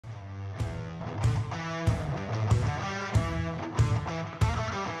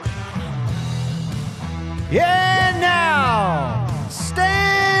Yeah, now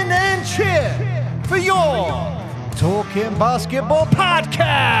stand and cheer for your Talking Basketball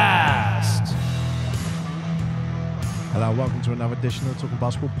podcast. Hello, welcome to another edition of the Talking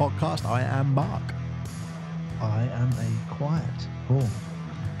Basketball podcast. I am Mark. I am a quiet Paul.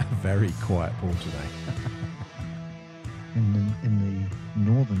 A very quiet Paul today. in the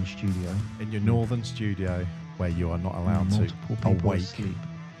northern studio. In your northern studio, where you are not allowed to awake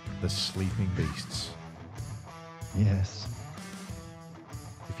the sleeping beasts. Yes.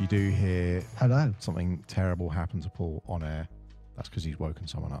 If you do hear Hello. something terrible happen to Paul on air, that's because he's woken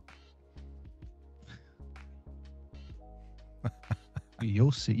someone up.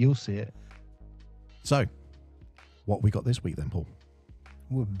 You'll see it. So, what we got this week then, Paul?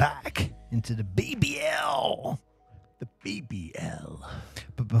 We're back into the BBL. The BBL.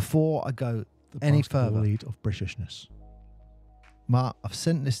 But before I go The any basketball further, lead of Britishness. Mark, I've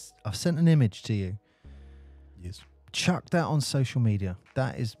sent an image to you. Yes. Chuck that on social media.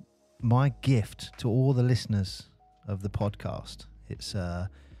 That is my gift to all the listeners of the podcast. It's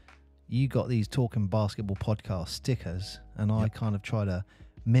you got these Talking Basketball podcast stickers, and I kind of try to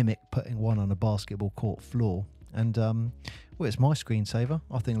mimic putting one on a basketball court floor. And well, it's my screensaver.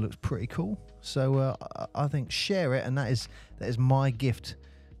 I think it looks pretty cool. So I think share it, and that is my gift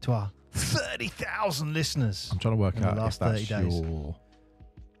to our 30,000 listeners. I'm trying to work out if that's 30 days. your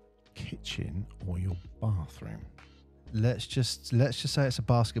kitchen or your bathroom. Let's just say it's a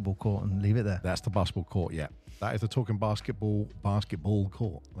basketball court and leave it there. That's the basketball court, yeah. That is the Talking Basketball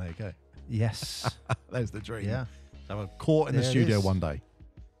court. There you go. Yes. There's the dream. Yeah. Have a court in the There it studio is. one day.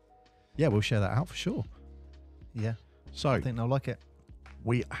 Yeah, we'll share that out for sure. Yeah. So, I think they'll like it.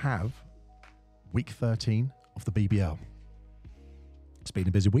 we have week 13 of the BBL. It's been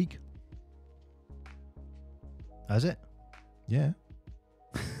a busy week. Has it? Yeah.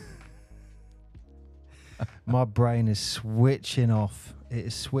 My brain is switching off. It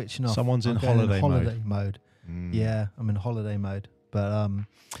is switching off. Someone's in I'm going holiday mode. Yeah, I'm in holiday mode. But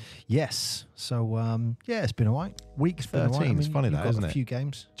yes. So yeah, it's been all right. Week 13. It's funny that, isn't a it? few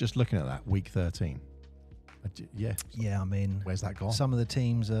games. Just looking at that, week 13. Yeah. Yeah, I mean, Where's that gone? some of the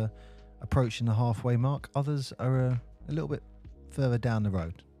teams are approaching the halfway mark. Others are a little bit further down the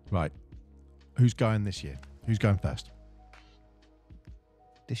road. Right. Who's going this year? Who's going first?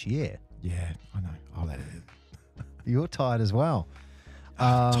 This year, Yeah, I know. I'll let it. you're tired as well.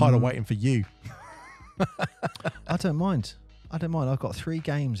 Tired of waiting for you. I don't mind. I've got 3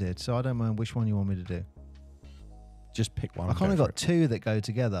 games here, so I don't mind which one you want me to do. Just pick one. I kind of got 2 that go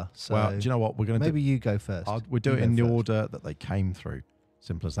together. So Well, do you know what? We're going to maybe you go first. we'll do You it go in the first. order that they came through.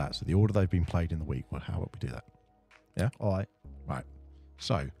 Simple as that. So the order they've been played in the week. Well, how about we do that? Yeah? All right. Right.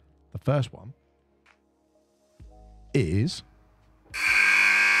 So the first one is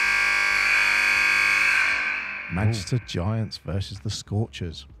Manchester Giants versus the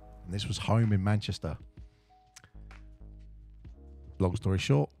Scorchers. And this was home in Manchester. Long story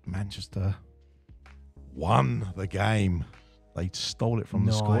short, Manchester won the game. They stole it from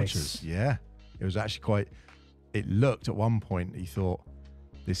the Nice. Scorchers. Yeah. It was actually quite... It looked at one point, he thought,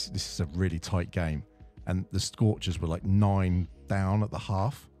 this is a really tight game. And the Scorchers were like 9 down at the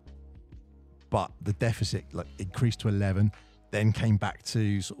half. But the deficit like increased to 11, then came back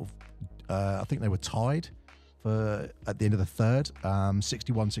to sort of, I think they were tied at the end of the third,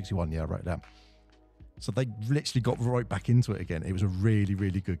 61-61. Yeah, I wrote it down. So they literally got right back into it again. It was a really,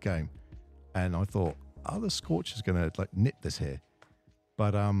 really good game. And I thought, the Scorchers going to like nip this here.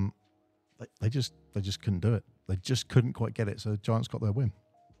 But they just couldn't do it. They just couldn't quite get it. So the Giants got their win.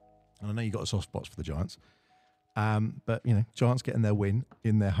 And I know you got a soft spot for the Giants. But, you know, Giants getting their win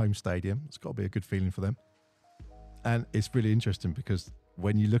in their home stadium, it's got to be a good feeling for them. And it's really interesting because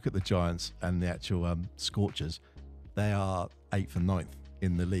when you look at the Giants and the actual Scorchers, they are 8th and 9th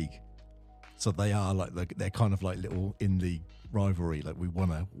in the league. So they are like, they're kind of like little in-league rivalry. Like, we want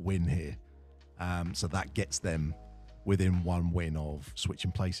to win here. So that gets them within 1 win of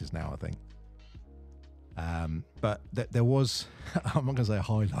switching places now, I think. But there was, I'm not going to say a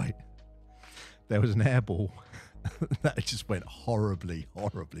highlight. There was an air ball that just went horribly,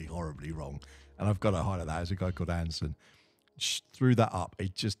 horribly, horribly wrong. And I've got to highlight that as a guy called Anderson. Threw that up.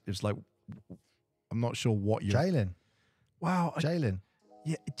 It was like, I'm not sure what you're... Jalen. Wow. Jalen.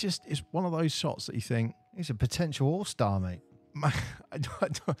 Yeah, it's one of those shots that you think... He's a potential all-star, mate.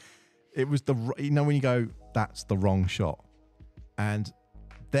 It was when you go, that's the wrong shot. And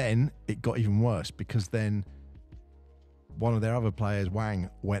then it got even worse because then one of their other players, Wang,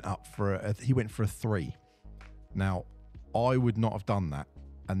 went up for he went for a 3. Now, I would not have done that.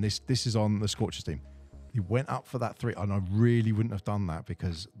 And this is on the Scorchers team. He went up for that three, and I really wouldn't have done that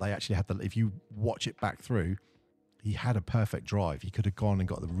because they actually had if you watch it back through, he had a perfect drive. He could have gone and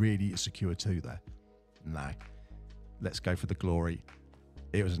got the really secure two there. No. Let's go for the glory.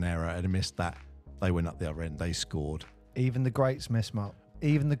 It was an error, and he missed that. They went up the other end. They scored. Even the greats miss, Mark.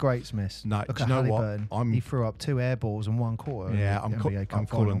 Even the greats miss. No, Look do at you know Halliburton. what? He threw up 2 air balls in 1 quarter. Yeah, I'm Cup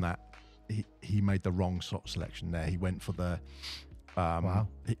calling final. that. He made the wrong shot selection there. He went for the. Wow.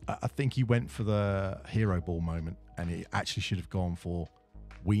 I think he went for the hero ball moment, and he actually should have gone for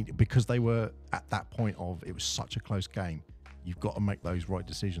because they were at that point of it was such a close game. You've got to make those right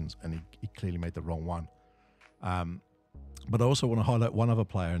decisions, and he clearly made the wrong one. But I also want to highlight one other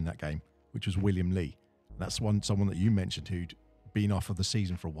player in that game, which was William Lee. That's someone that you mentioned who'd been off of the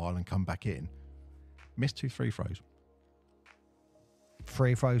season for a while and come back in. Missed 2 free throws.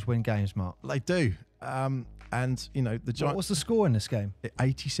 Free throws win games, Mark. They do. And, you know, the Giants... What was the score in this game?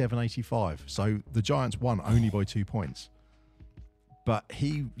 87-85. So the Giants won only by 2 points. But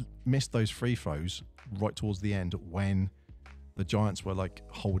he missed those free throws right towards the end when the Giants were, like,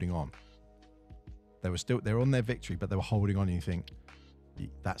 holding on. They were on their victory, but they were holding on, and you think,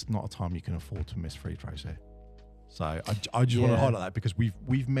 that's not a time you can afford to miss free throws here. So I just want to highlight that because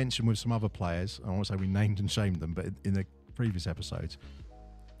we've mentioned with some other players, I won't say we named and shamed them, but in the previous episodes,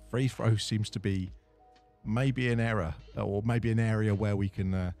 free throw seems to be maybe an error or maybe an area where we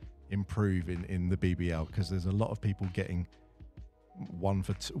can improve in the BBL, because there's a lot of people getting 1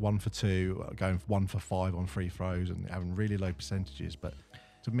 for 2, going 1 for 5 on free throws and having really low percentages, but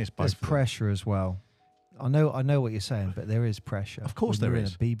to miss both. There's pressure as well. I know what you're saying, but there is pressure. Of course there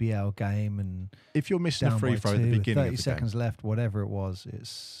is. In a BBL game, and if you're missing a free throw at the beginning 30 of the seconds game, left, whatever it was,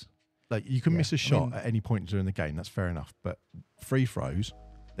 it's like you can miss a shot at any point during the game. That's fair enough. But free throws,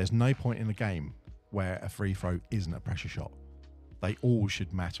 there's no point in the game where a free throw isn't a pressure shot. They all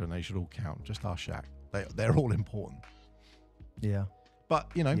should matter and they should all count. Just ask Shaq. They're all important. Yeah.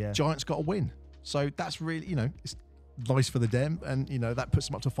 But, you know, Giants got a win. So that's really, you know, it's nice for the Dem. And, you know, that puts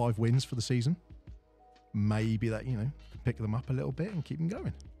them up to 5 wins for the season. Maybe that, you know, can pick them up a little bit and keep them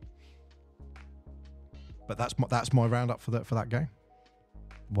going. But that's my roundup for that game.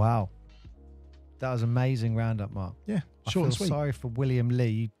 Wow. That was amazing roundup, Mark. Yeah, short and sweet. Sorry for William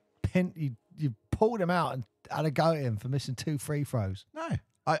Lee. You pulled him out and had a go at him for missing 2 free throws. No.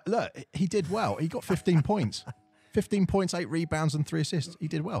 Look, he did well. He got 15 points. 15 points, 8 rebounds and 3 assists. He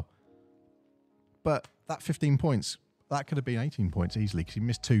did well. But that 15 points, that could have been 18 points easily because he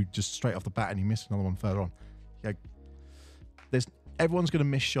missed 2 just straight off the bat and he missed another one further on. Yeah, everyone's going to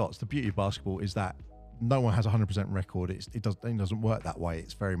miss shots. The beauty of basketball is that no one has a 100% record. It doesn't work that way.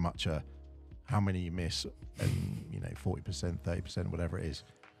 It's very much how many you miss and, you know, 40%, 30%, whatever it is.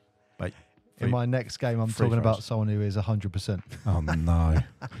 But in my next game, I'm talking about someone who is 100%. Oh, no.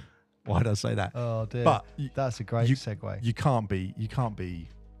 Why did I say that? Oh, dear. But that's a great segue. You can't be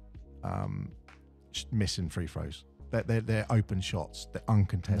missing free throws. They're open shots. They're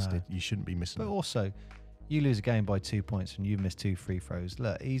uncontested. No. You shouldn't be missing But them. Also, you lose a game by 2 points and you miss 2 free throws.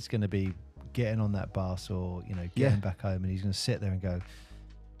 Look, he's going to be getting on that bus or, you know, getting back home, and he's going to sit there and go,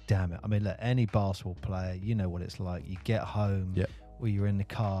 damn it. I mean, look, any basketball player, you know what it's like. You get home or you're in the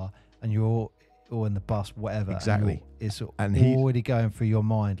car and you're all in the bus, whatever. Exactly. It's already going through your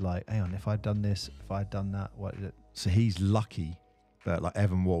mind like, hang on, if I'd done this, if I'd done that, what is it? So he's lucky that, like,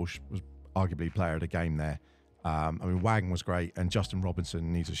 Evan Walsh was arguably player of the game there. I mean, Wagon was great, and Justin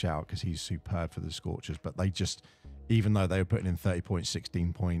Robinson needs a shout because he's superb for the Scorchers. But they just, even though they were putting in 30 points,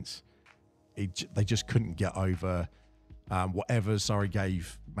 16 points, they just couldn't get over whatever Surrey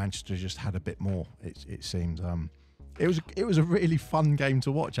gave. Manchester just had a bit more. It seemed. It was a really fun game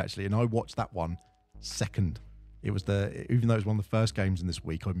to watch, actually, and I watched that one second. It was even though it was one of the first games in this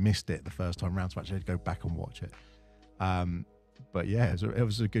week, I missed it the first time round, so I actually had to go back and watch it. But yeah, it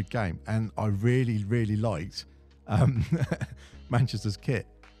was a good game, and I really, really liked Manchester's kit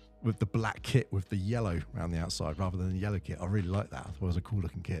with the black kit with the yellow around the outside rather than the yellow kit. I really liked that. I thought it was a cool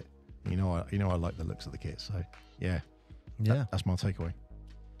looking kit. I like the looks of the kit. So yeah, that's my takeaway.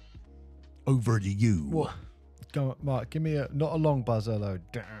 Over to you. What? Go on, Mark. Give me not a long buzzer though.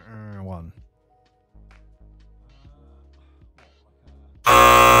 One.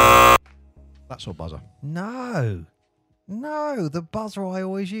 That sort of buzzer. No, the buzzer I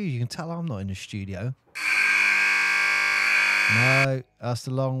always use. You can tell I'm not in the studio. No, that's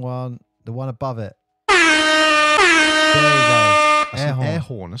the long one. The one above it. There you go. That's an air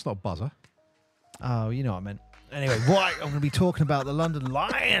horn. That's not a buzzer. Oh, you know what I meant. Anyway, right, I'm going to be talking about the London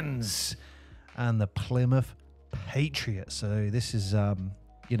Lions and the Plymouth Patriots. So this is, London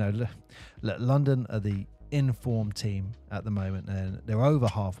are the in-form team at the moment, and they're over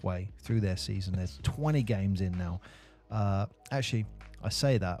halfway through their season. There's 20 games in now. Actually, I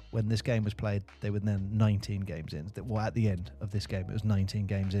say that when this game was played, they were then 19 games in. Well, at the end of this game, it was 19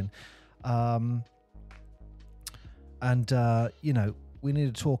 games in. You know, we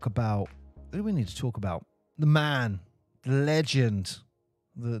need to talk about. We need to talk about the man, the legend,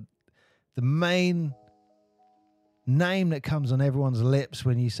 the main name that comes on everyone's lips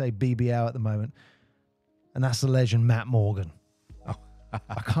when you say BBL at the moment, and that's the legend Matt Morgan. Oh.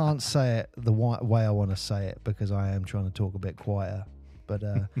 I can't say it the way I want to say it because I am trying to talk a bit quieter. But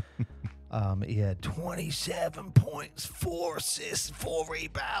he had 27 points, 4 assists, 4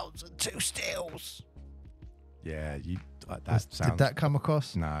 rebounds, and 2 steals. Yeah, Did that come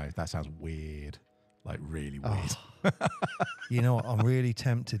across? No, that sounds weird. Like really weird. You know what? I'm really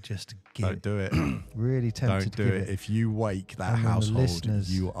tempted just to give. Don't do it. Really tempted Don't to do give it. If you wake that And then the household,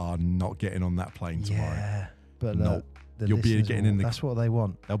 listeners- you are not getting on that plane tomorrow. Yeah, but Nope. the You'll be listeners getting in the- That's what they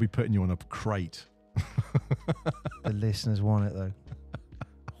want. They'll be putting you on a crate. The listeners want it though.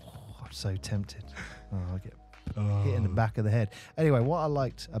 Oh, I'm so tempted. I get hit in the back of the head. Anyway, what I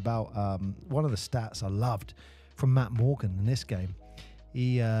liked about one of the stats I loved from Matt Morgan in this game,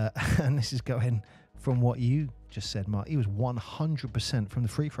 he and this is going from what you just said, Mark. He was 100% from the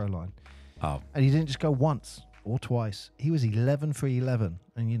free throw line. Oh, And he didn't just go once or twice. He was 11 for 11.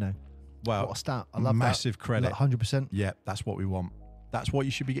 And, you know, well, what a stat. I love massive that. credit. 100%. Yeah, that's what we want. That's what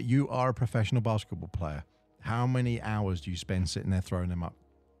you should be getting. You are a professional basketball player. How many hours do you spend sitting there throwing them up?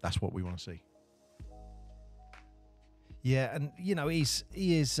 That's what we want to see. Yeah, and you know he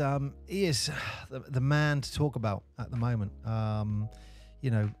is the man to talk about at the moment.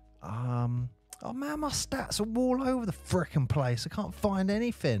 Oh man, my stats are all over the frickin' place. I can't find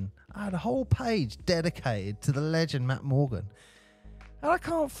anything. I had a whole page dedicated to the legend Matt Morgan, and I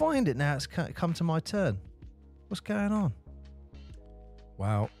can't find it now. It's come to my turn. What's going on?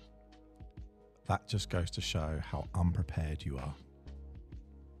 Well, that just goes to show how unprepared you are.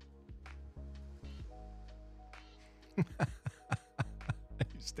 You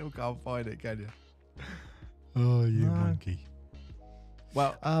still can't find it, can you? Oh, you No. monkey.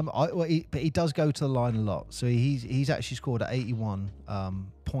 Well, But he does go to the line a lot. So he's actually scored at 81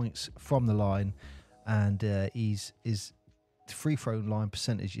 points from the line, and his free throw line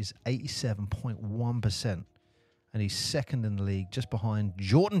percentage is 87.1%, and he's second in the league, just behind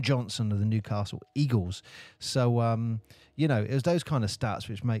Jordan Johnson of the Newcastle Eagles. So you know, it was those kind of stats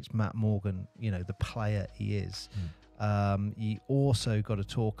which makes Matt Morgan, you know, the player he is. You also got to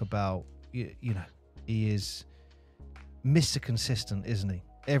talk about you know, he is Mr. Consistent, isn't he?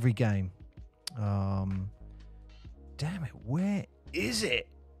 Every game. Damn it, where is it?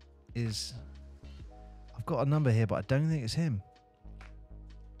 I've got a number here, but I don't think it's him.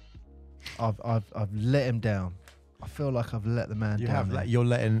 I've let him down. I feel like I've let the man down. you're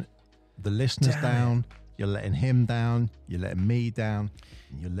letting the listeners Damn down. You're letting him down. You're letting me down.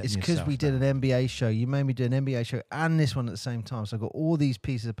 And you're letting It's because we did an NBA show. You made me do an NBA show and this one at the same time. So I've got all these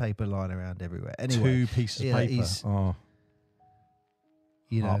pieces of paper lying around everywhere. Anyway, 2 pieces yeah, of paper. he's- Oh,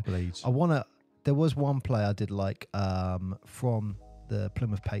 you know, heart bleeds. there was one play I did like from the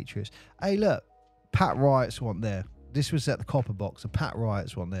Plymouth Patriots. Hey, look, Pat Wright's one there. This was at the Copper Box, and Pat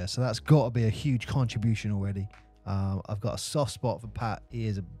Wright's one there. So that's got to be a huge contribution already. I've got a soft spot for Pat. He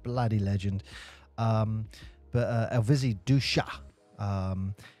is a bloody legend. But Elvizi Dusha,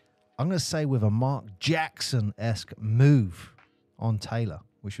 I'm going to say with a Mark Jackson-esque move on Taylor,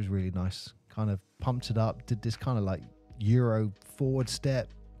 which was really nice. Kind of pumped it up, did this kind of like Euro forward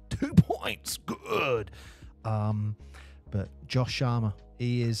step, 2 points, good. But Josh Sharma,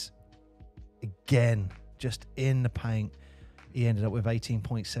 he is again just in the paint. He ended up with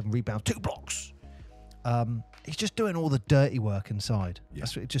 18.7 rebounds, 2 blocks. He's just doing all the dirty work inside. Yeah.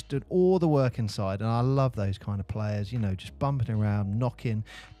 That's what, just doing all the work inside, and I love those kind of players. You know, just bumping around, knocking,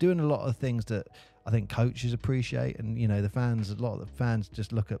 doing a lot of things that I think coaches appreciate, and you know, a lot of the fans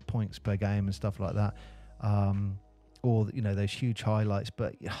just look at points per game and stuff like that. Or you know, those huge highlights,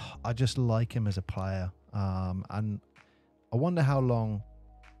 but I just like him as a player, and I wonder how long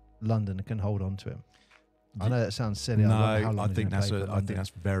London can hold on to him. I know that sounds silly. No, I wonder how long I he's think gonna play for I London. think that's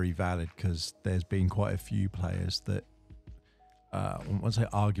very valid because there's been quite a few players that I won't say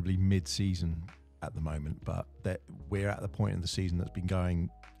arguably mid-season at the moment, but that we're at the point in the season that's been going,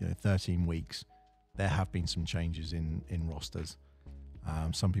 13 weeks. There have been some changes in rosters.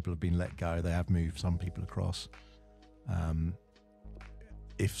 Some people have been let go. They have moved some people across.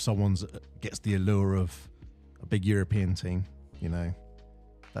 If someone gets the allure of a big European team,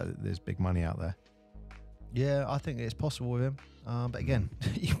 there's big money out there. Yeah, I think it's possible with him. But again,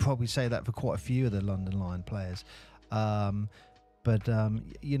 you probably say that for quite a few of the London Lion players. But there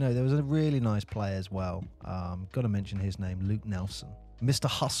was a really nice player as well. Got to mention his name, Luke Nelson, Mr.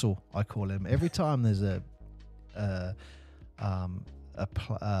 Hustle, I call him. Every time there's a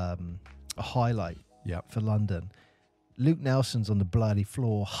highlight for London, Luke Nelson's on the bloody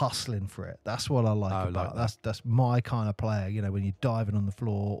floor hustling for it. That's what I like about that's my kind of player. When you're diving on the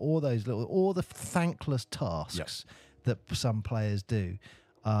floor, all the thankless tasks that some players do.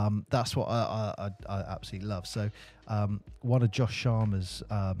 That's what I absolutely love. So one of Josh Sharma's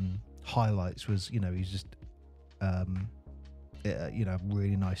highlights was, he's just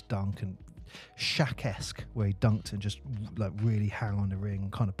really nice dunk and Shaq-esque where he dunked and just like really hang on the ring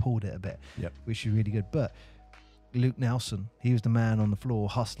and kind of pulled it a bit, which is really good. But Luke Nelson, he was the man on the floor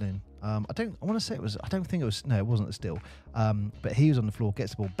hustling. It wasn't a steal. But he was on the floor,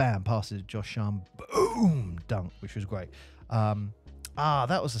 gets the ball, bam, passes to Josh Sharma, boom, dunk, which was great. That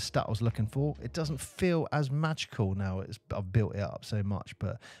was the stat I was looking for. It doesn't feel as magical now. I've built it up so much.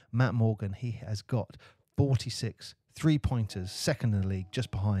 But Matt Morgan, he has got 46 3-pointers, second in the league,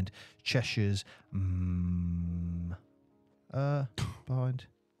 just behind Cheshire's behind,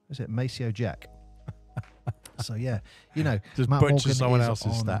 is it Maceo Jack? So yeah, just Matt butcher Morgan someone is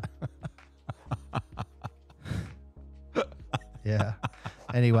else's on. stat. Yeah.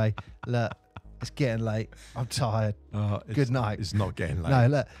 Anyway, look, it's getting late. I'm tired. Good night. It's not getting late. No,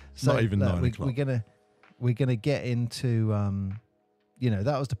 look. So not even 9 o'clock. We're gonna get into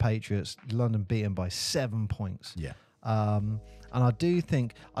that was the Patriots. London beaten by 7 points. Yeah. And I do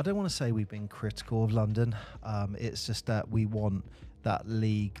think, I don't want to say we've been critical of London. It's just that we want that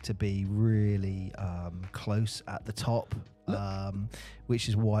league to be really close at the top, which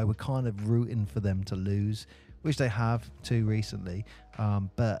is why we're kind of rooting for them to lose, which they have too recently.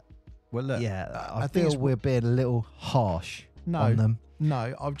 But well, look, I feel we're being a little harsh on them.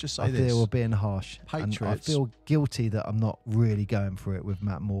 No, I'll just say this. I feel we're being harsh. Patriots. And I feel guilty that I'm not really going for it with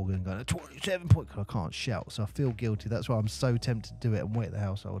Matt Morgan going 27 points. I can't shout, so I feel guilty. That's why I'm so tempted to do it and wake the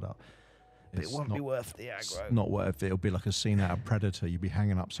household up. But it won't be worth the aggro. It's not worth it. It'll be like a scene out of Predator. You'll be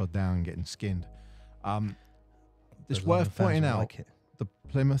hanging upside down and getting skinned. It's worth pointing out the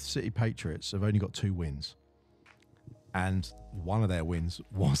Plymouth City Patriots have only got 2 wins. And one of their wins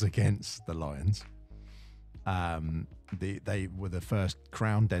was against the Lions. They were the first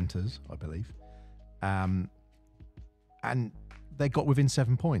crown denters, I believe. And they got within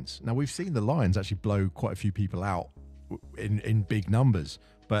 7 points. Now, we've seen the Lions actually blow quite a few people out in big numbers,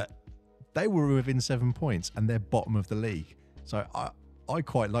 but they were within 7 points and they're bottom of the league. So I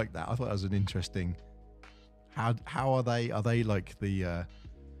quite like that. I thought that was an interesting. How are they? Are they like the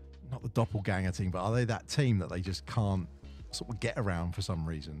not the doppelganger team, but are they that team that they just can't sort of get around for some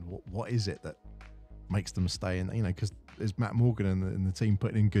reason? What is it that makes them stay in? Because there's Matt Morgan and the team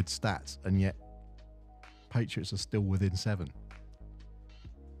putting in good stats, and yet Patriots are still within 7.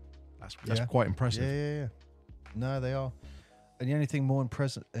 That's quite impressive. Yeah. No, they are. And the only thing more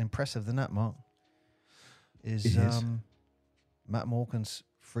impressive than that, Mark, is Matt Morgan's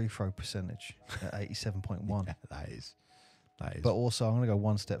free throw percentage at 87.1. Yeah, that is. But also, I'm going to go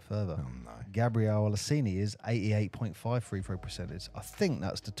one step further. Oh, no. Gabriel Olaseni is 88.5 free throw percentage. I think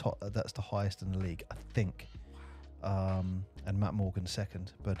that's the top. That's the highest in the league. I think. And Matt Morgan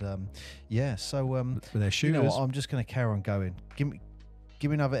second. But yeah. So but they're shooters. You know what? I'm just going to carry on going. Give me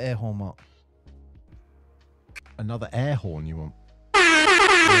another air horn, Mark. Another air horn you want?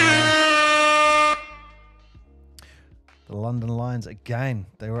 The London Lions again.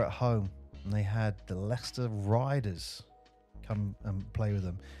 They were at home and they had the Leicester Riders come and play with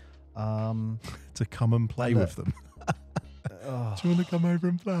them. To come and play with them. Do you want to come over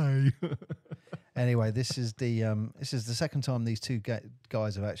and play? Anyway, this is the second time these two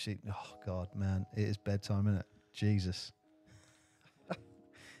guys have actually. Oh God, man, it is bedtime, isn't it? Jesus.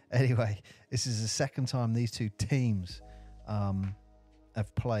 Anyway, this is the second time these two teams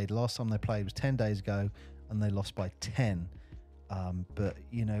have played. Last time they played was 10 days ago, and they lost by 10. But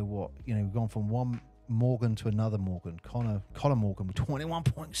you know what? We've gone from one Morgan to another Morgan. Connor Morgan with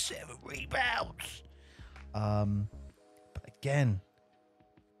 21.7 rebounds. But again,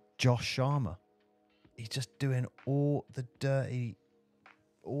 Josh Sharma, he's just doing all the dirty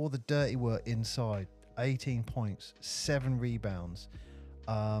work inside. 18 points, 7 rebounds.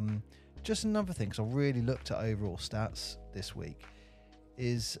 Just another thing, because I really looked at overall stats this week,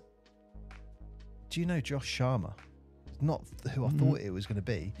 is, do you know Josh Sharma? Not who I thought it was going to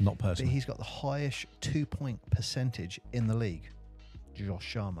be. Not personally. But he's got the highest 2-point percentage in the league.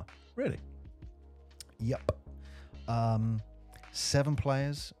 Josh Sharma. Really? Yep. 7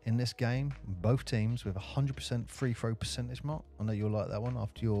 players in this game, both teams with 100% free throw percentage mark. I know you'll like that one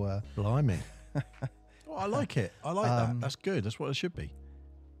after your... Blimey. Oh, I like it. I like that. That's good. That's what it should be.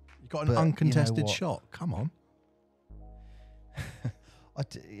 You've got an uncontested shot. Come on.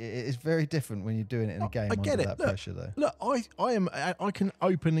 It's very different when you're doing it in a game under that pressure, though. Look, I can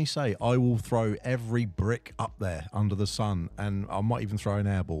openly say I will throw every brick up there under the sun, and I might even throw an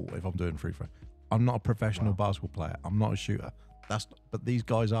air ball if I'm doing free throw. I'm not a professional basketball player. I'm not a shooter. But these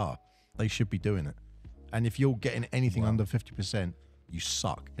guys are. They should be doing it. And if you're getting anything under 50%, you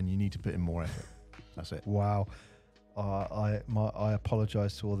suck, and you need to put in more effort. That's it. Wow. I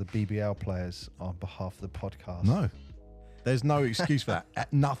apologise to all the BBL players on behalf of the podcast. No. There's no excuse for that.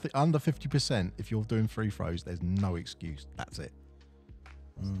 At nothing under 50%, if you're doing free throws, there's no excuse. That's it.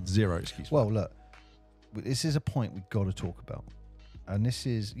 Zero excuse. Well, look, this is a point we've got to talk about. And this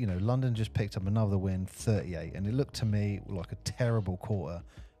is, London just picked up another win, 38. And it looked to me like a terrible quarter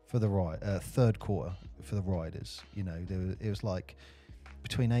for the third quarter for the Riders. It was like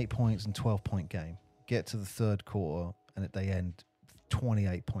between 8 points and 12-point game. Get to the third quarter and they end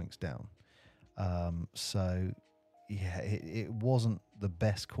 28 points down. Yeah, it wasn't the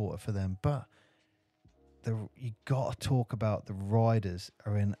best quarter for them, but you got to talk about the Riders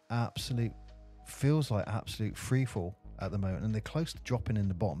are in feels like absolute freefall at the moment, and they're close to dropping in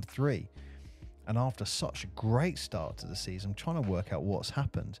the bottom 3. And after such a great start to the season, I'm trying to work out what's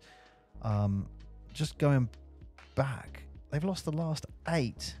happened. Just going back, they've lost the last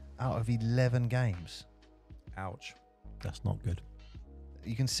 8 out of 11 games. Ouch. That's not good.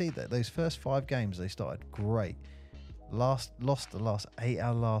 You can see that those first 5 games, they started great. Lost the last 8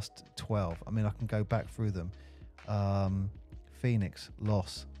 out of last 12. I mean, I can go back through them. Phoenix,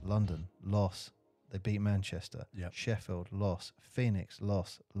 loss. London, loss. They beat Manchester. Yep. Sheffield, loss. Phoenix,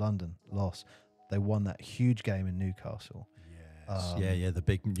 loss. London, loss. They won that huge game in Newcastle. Yes. The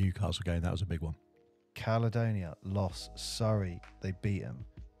big Newcastle game. That was a big one. Caledonia, loss. Surrey, they beat them.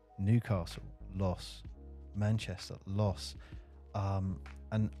 Newcastle, loss. Manchester, loss.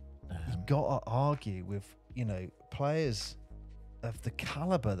 And you've got to argue with, players of the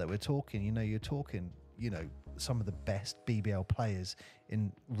caliber that we're talking. You're talking, some of the best BBL players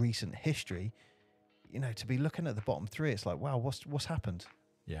in recent history. To be looking at the bottom 3, it's like, wow, what's happened?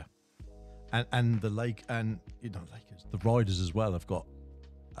 Yeah, and the Lakers, the Riders as well have got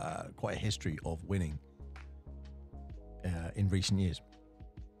quite a history of winning in recent years.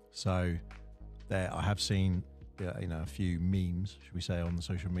 So there, I have seen a few memes, should we say, on the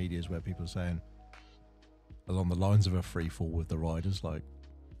social medias where people are saying along the lines of a free fall with the Riders, like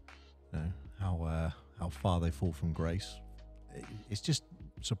how far they fall from grace. It's just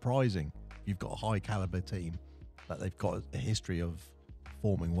surprising. You've got a high caliber team, but they've got a history of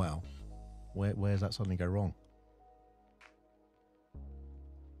performing well. Where does that suddenly go wrong?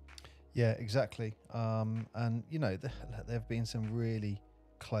 Yeah, exactly. And there have been some really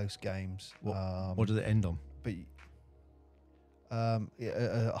close games. What did it end on? But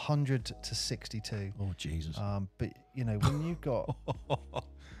 100-62. Oh Jesus! But when you've got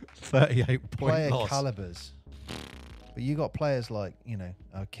 38 point player loss. calibers, but you got players like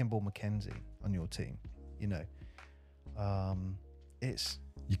Kimball McKenzie on your team. It's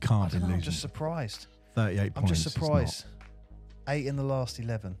you can't be losing. I'm just surprised. 38 points. I'm just surprised. 8 in the last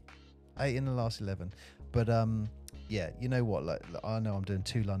 11. But you know what? Like, I know I'm doing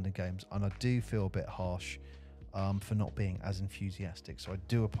 2 London games, and I do feel a bit harsh for not being as enthusiastic. So I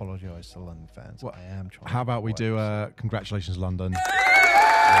do apologise to London fans. Well, I am trying. How about we do congratulations, London?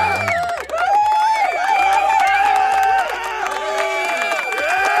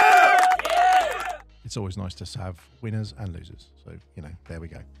 It's always nice to have winners and losers. So, there we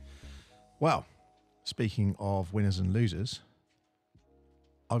go. Well, speaking of winners and losers,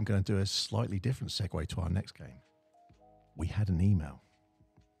 I'm going to do a slightly different segue to our next game. We had an email.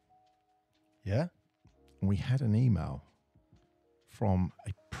 Yeah? We had an email from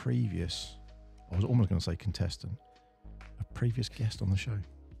a previous, I was almost going to say contestant, a previous guest on the show.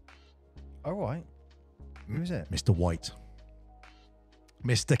 All right. Who is it? Mr. White.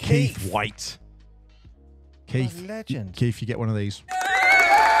 Mr. Keith White. Keith, legend. Keith, you get one of these.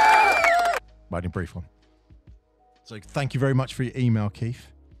 Mighty brief one. So thank you very much for your email, Keith.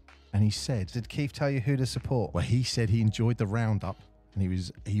 And he said, did Keith tell you who to support? Well, he said he enjoyed the roundup, and he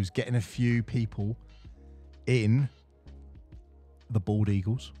was getting a few people in the bald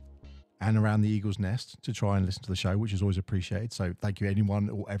eagles and around the eagle's nest to try and listen to the show, which is always appreciated. So thank you anyone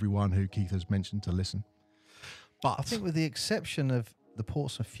or everyone who Keith has mentioned to listen. But I think with the exception of the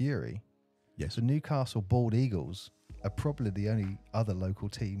Portsmouth Fury, yes, the Newcastle Bald Eagles are probably the only other local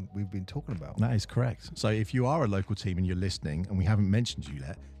team we've been talking about. That is correct. So if you are a local team and you're listening and we haven't mentioned you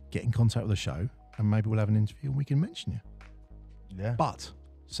yet, get in contact with the show and maybe we'll have an interview and we can mention you. Yeah. But,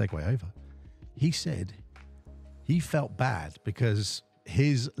 segue over, he said he felt bad because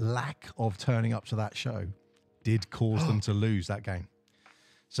his lack of turning up to that show did cause them to lose that game.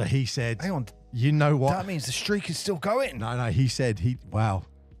 So he said, hang on, you know what? that means the streak is still going. No, he said, he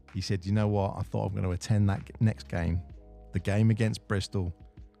said, you know what? I thought I'm going to attend that next game, the game against Bristol,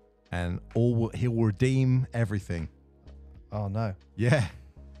 and he'll redeem everything. Oh, no. Yeah.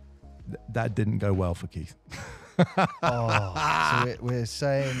 That didn't go well for Keith. So we're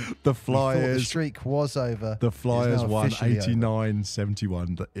saying the Flyers, the streak was over. The Flyers won officially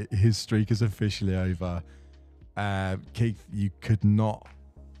 89-71. His streak is officially over. Keith, you could not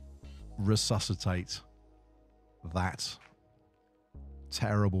resuscitate that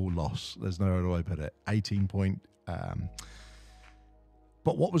terrible loss. There's no other way to put it. 18 point.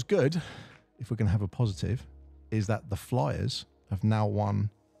 But what was good, if we're going to have a positive, is that the Flyers have now won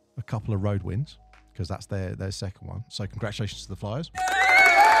a couple of road wins, because that's their second one. So congratulations to the Flyers.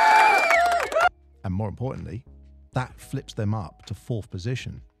 And more importantly, that flips them up to 4th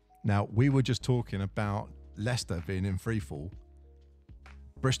position. Now, we were just talking about Leicester being in freefall.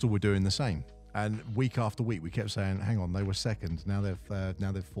 Bristol were doing the same. And week after week, we kept saying, hang on, they were 2nd. Now they're 3rd.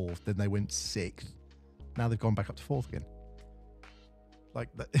 Now they're 4th. Then they went 6th. Now they've gone back up to 4th again. Like,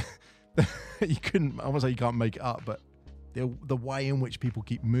 that, you couldn't, I won't say you can't make it up, but the way in which people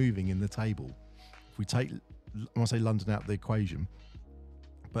keep moving in the table, if we take, I want to say London out of the equation,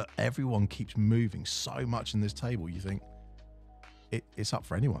 but everyone keeps moving so much in this table, you think it's up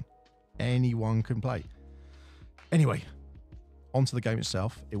for anyone. Anyone can play. Anyway, onto the game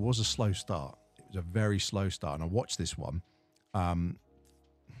itself. It was a slow start. It was a very slow start. And I watched this one. I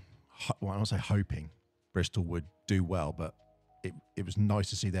won't say hoping Bristol would do well, but it was nice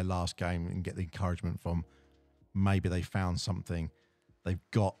to see their last game and get the encouragement from maybe they found something. They've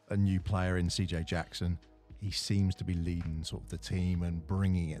got a new player in CJ Jackson. He seems to be leading sort of the team and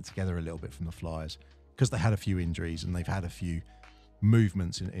bringing it together a little bit from the Flyers, because they had a few injuries and they've had a few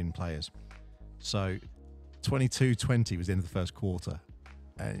movements in players. So 22-20 was the end of the first quarter.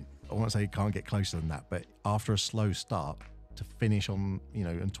 And I won't say you can't get closer than that, but after a slow start to finish on,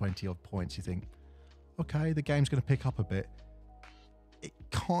 on 20 odd points, you think, okay, the game's going to pick up a bit. It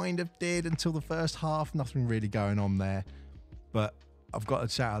kind of did until the first half. Nothing really going on there. But I've got to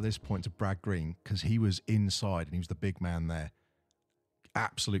shout at this point to Brad Green, because he was inside and he was the big man there.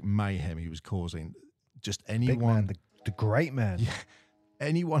 Absolute mayhem he was causing. Just anyone. Big man, the great man. Yeah,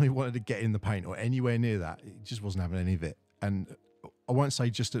 anyone who wanted to get in the paint or anywhere near that, he just wasn't having any of it. And I won't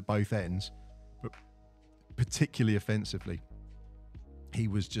say just at both ends, but particularly offensively. He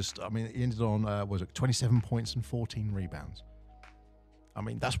was just, he ended on, 27 points and 14 rebounds.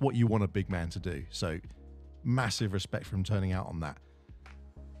 That's what you want a big man to do. So massive respect for him turning out on that.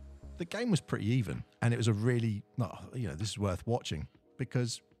 The game was pretty even, and it was a really, this is worth watching,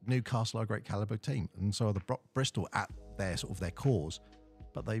 because Newcastle are a great caliber team, and so are the Bristol at their sort of their cores,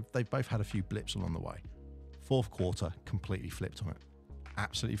 but they've both had a few blips along the way. 4th quarter completely flipped on it,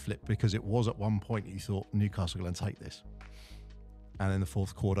 absolutely flipped, because it was at one point you thought Newcastle were going to take this, and in the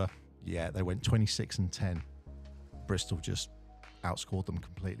 4th quarter, they went 26-10. Bristol just outscored them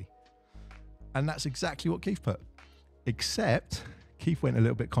completely, and that's exactly what Keith put, except Keith went a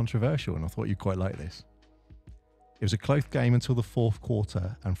little bit controversial, and I thought you'd quite like this. It was a close game until the 4th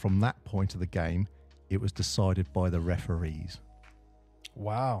quarter, and from that point of the game, it was decided by the referees.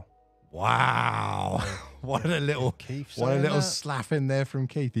 Wow. What a little slap in there from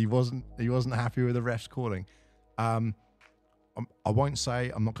Keith. He wasn't happy with the refs calling. I won't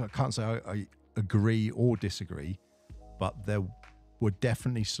say, can't say I agree or disagree, but there were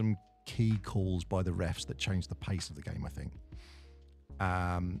definitely some key calls by the refs that changed the pace of the game, I think.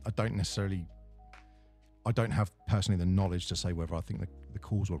 I don't have personally the knowledge to say whether I think the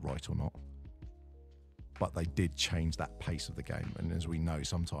calls were right or not, but they did change that pace of the game. And as we know,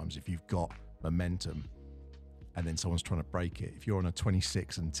 sometimes if you've got momentum and then someone's trying to break it, if you're on a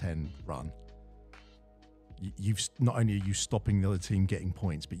 26-10 run, you've not only are you stopping the other team getting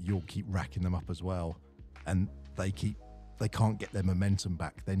points, but you'll keep racking them up as well. And they can't get their momentum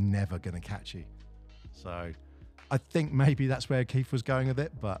back. They're never going to catch you. So I think maybe that's where Keith was going with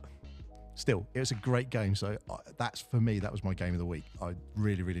it, but still, it was a great game. So for me, that was my game of the week. I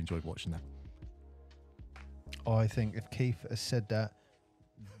really, really enjoyed watching that. I think if Keith has said that,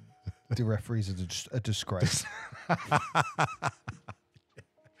 the referees are a disgrace.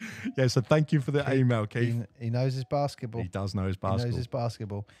 Yeah, so thank you for the email, Keith. He knows his basketball. He does know his basketball. He knows his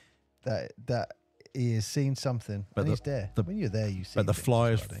basketball. That He has seen something, But and the- he's there. the- when you're there, you see. But the things as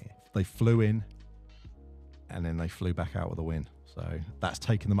Flyers, well, don't you? they flew in, and then they flew back out with a win. So that's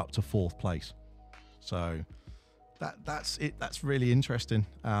taken them up to 4th place. So that's it. That's really interesting.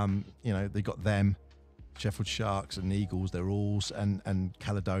 They got them, Sheffield Sharks and Eagles. They're all and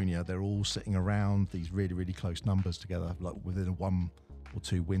Caledonia. They're all sitting around these really, really close numbers together, like within a 1 or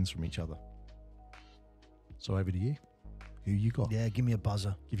 2 wins from each other. So over to you. Who you got? Yeah, give me a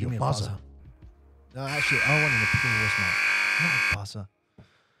buzzer. Give you me a buzzer. No, actually, I want an applause, mate. Not a buzzer.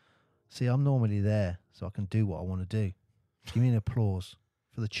 See, I'm normally there, so I can do what I want to do. Give me an applause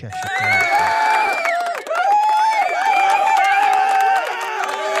for the Cheshire Phoenix.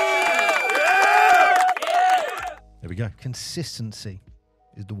 There we go. Consistency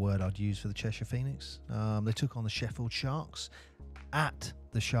is the word I'd use for the Cheshire Phoenix. They took on the Sheffield Sharks at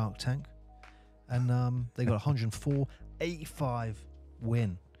the Shark Tank, and they got 104-85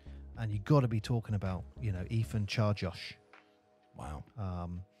 win. And you've got to be talking about, Ethan Charjosh. Wow.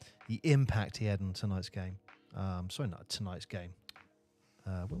 The impact he had on tonight's game. Sorry, not tonight's game.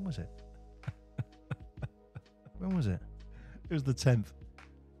 When was it? When was it? It was the 10th.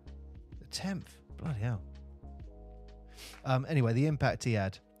 The 10th. Bloody hell. Anyway, the impact he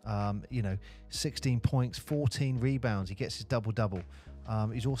had, 16 points, 14 rebounds. He gets his double-double.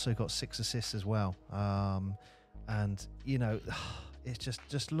 He's also got 6 assists as well. It's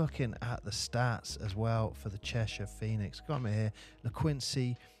just looking at the stats as well for the Cheshire Phoenix. Got me here.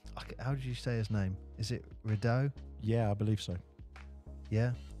 LaQuincy, how did you say his name? Is it Rideau? Yeah, I believe so.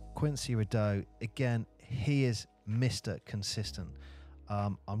 Yeah. Quincy Rideau, again, he is Mr. Consistent.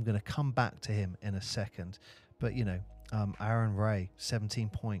 I'm going to come back to him in a second. But, Aaron Ray, 17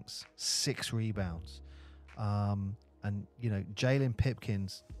 points, 6 rebounds. And, Jalen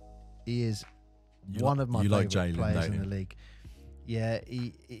Pipkins, he is one of my favorite players in the league. Yeah,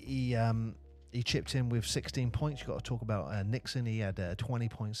 he chipped in with 16 points. You've got to talk about Nixon. He had 20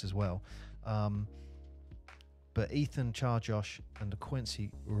 points as well. But Ethan Charjosh and the Quincy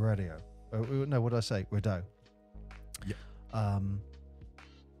Rideau. No, what did I say? Rideau. Yeah.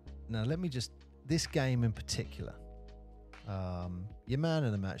 Now, let me just... This game in particular, your man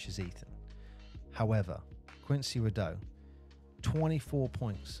of the match is Ethan. However, Quincy Rideau, 24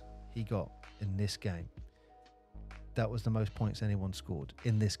 points he got in this game. That was the most points anyone scored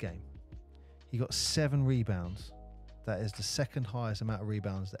in this game. He got 7 rebounds. That is the second highest amount of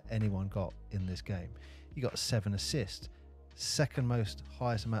rebounds that anyone got in this game. He got 7 assists. Second most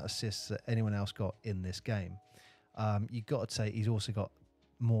highest amount of assists that anyone else got in this game. You've got to say he's also got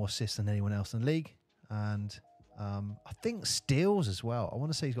more assists than anyone else in the league. And I think steals as well. I want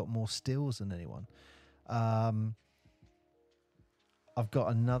to say he's got more steals than anyone. I've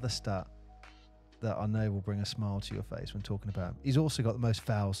got another stat that I know will bring a smile to your face when talking about him. He's also got the most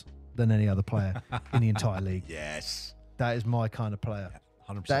fouls than any other player in the entire league. Yes. That is my kind of player. Yeah,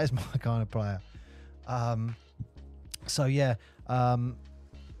 100%. That is my kind of player. I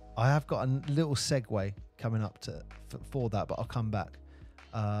have got a little segue coming up for that, but I'll come back.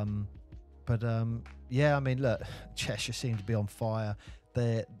 Look, Cheshire seem to be on fire.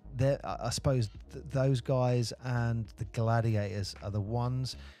 I suppose those guys and the Gladiators are the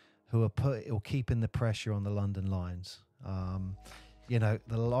ones who are keeping the pressure on the London Lions. The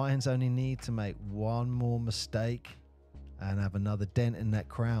Lions only need to make one more mistake and have another dent in that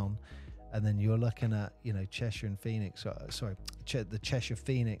crown, and then you're looking at Cheshire and Phoenix. The Cheshire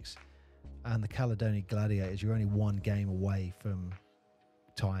Phoenix and the Caledonia Gladiators. You're only one game away from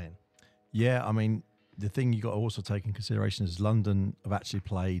tying. Yeah, I mean, the thing you got to also take in consideration is London have actually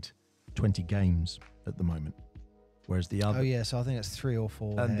played 20 games at the moment, whereas the other... Oh, yeah, so I think it's 3 or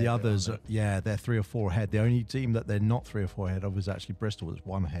 4 And ahead, the others, aren't they? they're 3 or 4 ahead. The only team that they're not 3 or 4 ahead of is actually Bristol, that's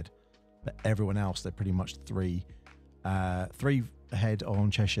 1 ahead. But everyone else, they're pretty much 3 ahead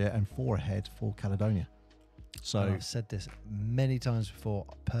on Cheshire and 4 ahead for Caledonia. So I've said this many times before.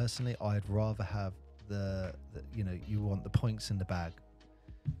 Personally, I'd rather have you want the points in the bag.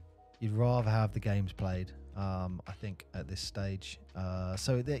 You'd rather have the games played, I think, at this stage.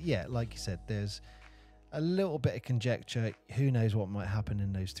 Like you said, there's a little bit of conjecture. Who knows what might happen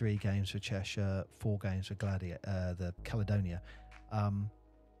in those 3 games for Cheshire, 4 games for the Caledonia.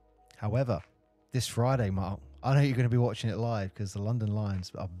 However, this Friday, Mark, I know you're going to be watching it live because the London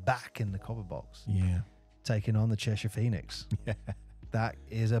Lions are back in the copper box. yeah, Taking on the Cheshire Phoenix. yeah, That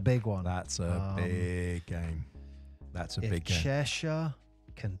is a big one. that's a big game. That's a big game. If Cheshire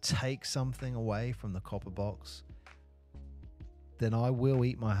can take something away from the copper box, then I will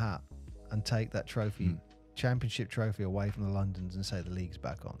eat my hat and take that trophy, championship trophy, away from the Londons and say the league's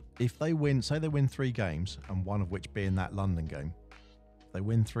back on. If they win, say they win 3 games, and one of which being that London game, if they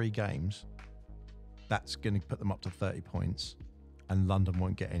win 3 games, that's going to put them up to 30 points, and London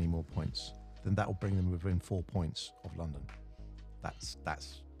won't get any more points, then that will bring them within 4 points of London. It's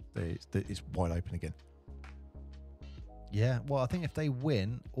wide open again. Yeah, well, I think if they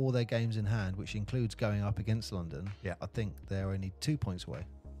win all their games in hand, which includes going up against London, I think they're only 2 points away.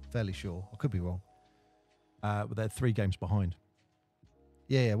 Fairly sure. I could be wrong. But they're 3 games behind.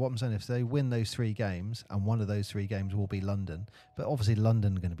 Yeah. What I'm saying, if they win those 3 games, and one of those 3 games will be London, but obviously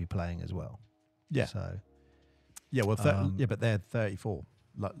London are going to be playing as well. Yeah. So. Yeah. Well. But they're 34.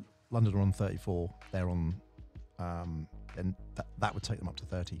 London are on 34. They're on, and that would take them up to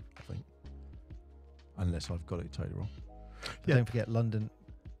 30, I think. Unless I've got it totally wrong. But don't forget, London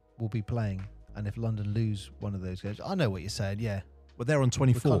will be playing, and if London lose one of those games, I know what you're saying. Yeah. Well, they're on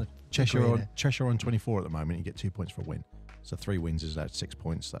 24. Cheshire on 24 at the moment. You get 2 points for a win. So 3 wins is at 6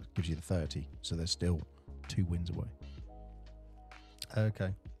 points. That gives you the 30. So they're still 2 wins away.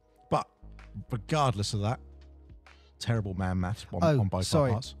 Okay. But regardless of that, terrible man maths on both our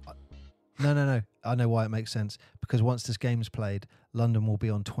parts. No. I know why it makes sense. Because once this game's played, London will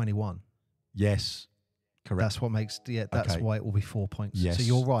be on 21. Yes. Correct. That's what makes that's why it will be 4 points. Yes. So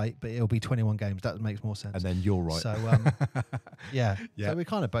you're right, but it'll be 21 games. That makes more sense. And then you're right. So yeah. So we're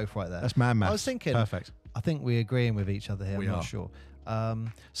kind of both right there. That's man maths. I was thinking perfect. I think we're agreeing with each other here. I'm not sure.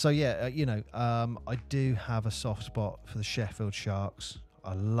 So yeah, I do have a soft spot for the Sheffield Sharks.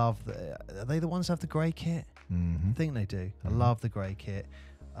 I love are they the ones that have the grey kit? Mm-hmm. I think they do. I love the grey kit.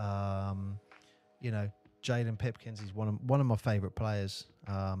 Jalen Pipkins is one of my favourite players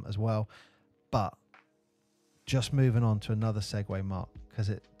as well. But just moving on to another segue, Mark, because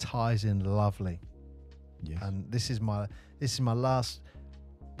it ties in lovely. Yes. And this is my last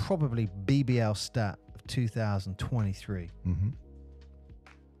probably BBL stat of 2023. Mm-hmm.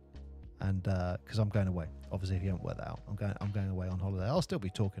 And because I'm going away, obviously, if you haven't worked that out, I'm going away on holiday. I'll still be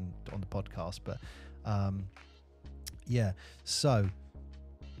talking on the podcast, but yeah. So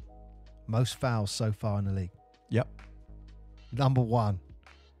most fouls so far in the league. Yep. Number 1,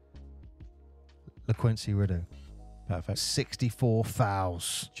 LaQuincy Rideau. Perfect. 64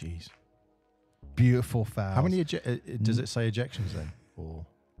 fouls. Jeez. Beautiful fouls. How many does it say ejections then, or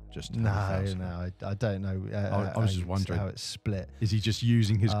just no? I don't know. I was just wondering how it's split. Is he just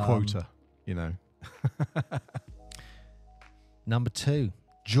using his quota? Number 2,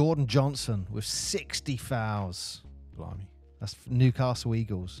 Jordan Johnson with 60 fouls. Blimey. That's Newcastle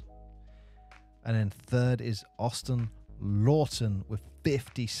Eagles. And then 3rd is Austin Lawton with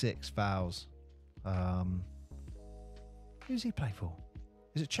 56 fouls. Who's he play for?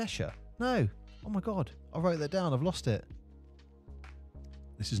 Is it Cheshire? No. Oh my God. I wrote that down. I've lost it.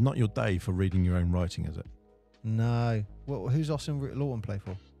 This is not your day for reading your own writing, is it? No. Well, who's Austin Lawton play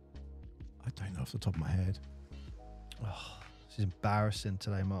for? I don't know off the top of my head. Oh, this is embarrassing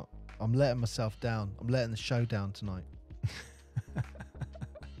today, Mark. I'm letting myself down. I'm letting the show down tonight.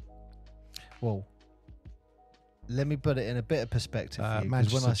 Well, let me put it in a bit of perspective for you.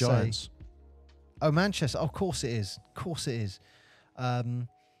 Manchester when I Giants. Manchester. Of course it is. Of course it is.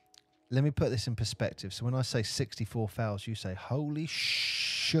 Let me put this in perspective. So when I say 64 fouls, you say, holy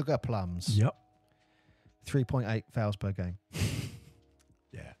sugar plums. Yep. 3.8 fouls per game.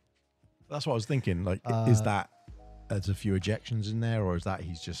 Yeah. That's what I was thinking. Like, is that there's a few ejections in there, or is that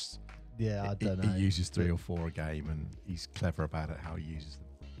he's just... Yeah, I don't know. He uses 3 or 4 a game, and he's clever about it, how he uses them.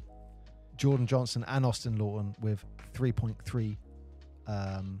 Jordan Johnson and Austin Lawton with 3.3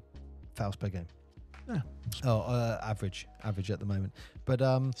 fouls per game. Yeah. Average at the moment. But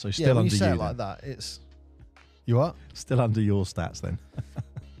so still when under you say you it like that, it's you what? Still under your stats then.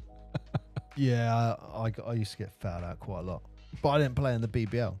 Yeah, I used to get fouled out quite a lot, but I didn't play in the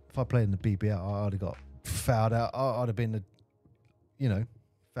BBL. If I played in the BBL, I'd have got fouled out. I'd have been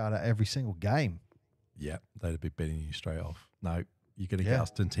fouled out every single game. Yeah, they'd be bidding you straight off. No, you're going to get us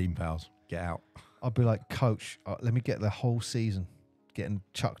 10 team fouls. Get out. I'd be like, coach, let me get the whole season getting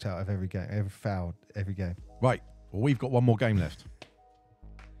chucked out of every game, every fouled every game. Right. Well, we've got one more game left.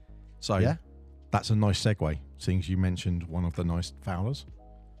 So that's a nice segue, seeing as you mentioned one of the nice foulers.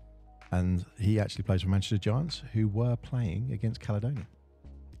 And he actually plays for Manchester Giants, who were playing against Caledonia.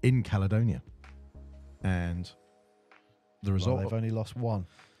 In Caledonia. And the result... Well, they've only lost one.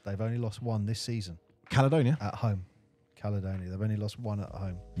 They've only lost one this season. Caledonia? At home. Caledonia. They've only lost one at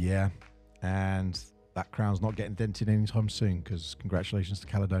home. Yeah. And that crown's not getting dented anytime soon, because congratulations to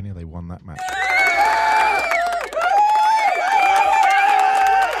Caledonia. They won that match.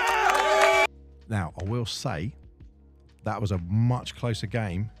 Now, I will say that was a much closer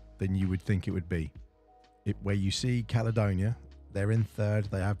game than you would think it would be. Where you see Caledonia, they're in 3rd.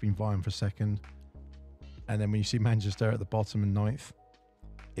 They have been vying for 2nd. And then when you see Manchester at the bottom in 9th,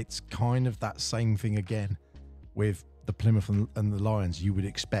 it's kind of that same thing again with the Plymouth and the Lions. You would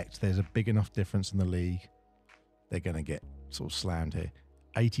expect there's a big enough difference in the league. They're going to get sort of slammed here.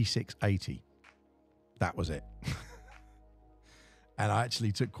 86-80. That was it. And I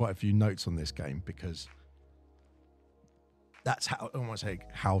actually took quite a few notes on this game because that's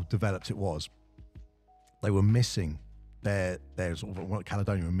how developed it was. They were missing their sort of,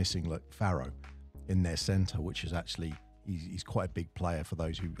 Caledonia were missing like Farrow in their centre, which is actually, he's quite a big player for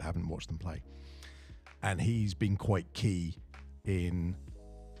those who haven't watched them play. And he's been quite key in,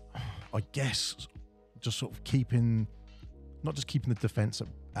 I guess, just sort of keeping, not just keeping the defence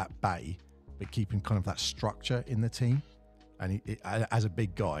at bay, but keeping kind of that structure in the team. And as a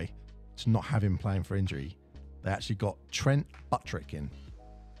big guy, to not have him playing for injury, they actually got Trent Buttrick in.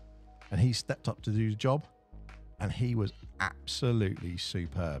 And he stepped up to do the job. And he was absolutely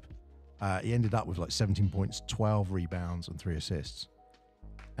superb. He ended up with like 17 points, 12 rebounds, and 3 assists.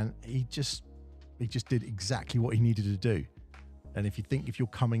 And he just did exactly what he needed to do. And if you're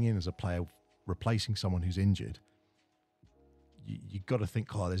coming in as a player replacing someone who's injured, you've got to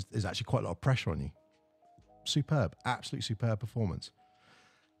think, oh, there's actually quite a lot of pressure on you. Superb, absolutely superb performance.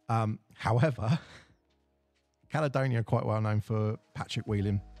 However, Caledonia are quite well known for Patrick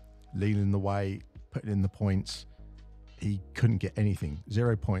Whelan leading the way, putting in the points. He couldn't get anything.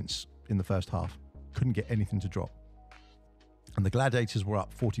 0 points in the first half. Couldn't get anything to drop. And the Gladiators were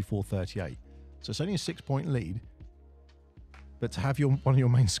up 44-38. So it's only a 6-point lead. But to have one of your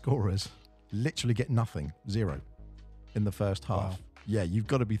main scorers literally get nothing, 0, in the first half. Wow. Yeah, you've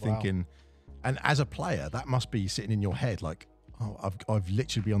got to be thinking, and as a player, that must be sitting in your head like, oh, I've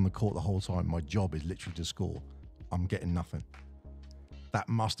literally been on the court the whole time. My job is literally to score. I'm getting nothing. That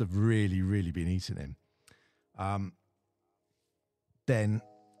must have really, really been eating him. Then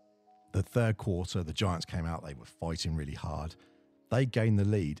the third quarter, the Giants came out. They were fighting really hard. They gained the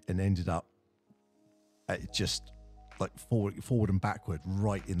lead and ended up just like forward and backward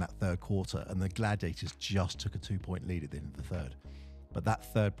right in that third quarter. And the Gladiators just took a 2-point lead at the end of the third. But that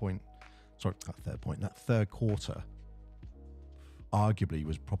third quarter arguably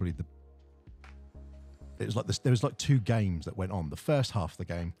was probably there was like 2 games that went on. The first half of the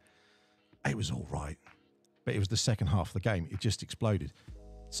game, it was all right. But it was the second half of the game, it just exploded.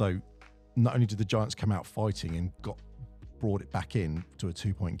 So not only did the Giants come out fighting and brought it back in to a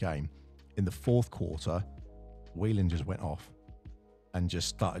 2-point game, in the fourth quarter, Whelan just went off and just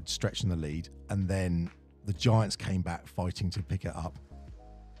started stretching the lead. And then the Giants came back fighting to pick it up.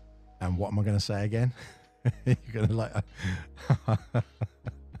 And what am I going to say again? You're going to like...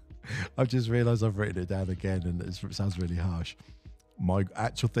 I've just realised I've written it down again and it sounds really harsh. My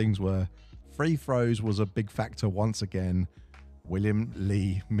actual things were free throws was a big factor once again. William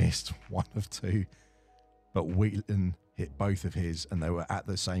Lee missed 1 of 2, but Whelan hit both of his and they were at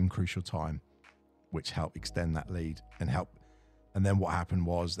the same crucial time, which helped extend that lead and help. And then what happened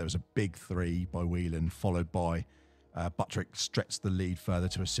was there was a big 3 by Whelan, followed by Buttrick stretched the lead further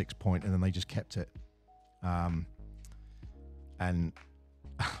to a 6-point, and then they just kept it. And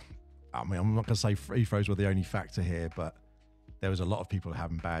I mean, I'm not going to say free throws were the only factor here, but there was a lot of people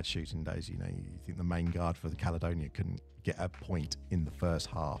having bad shooting days. You know, you think the main guard for the Caledonia couldn't get a point in the first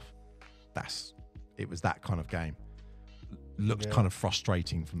half. It was that kind of game. Looked kind of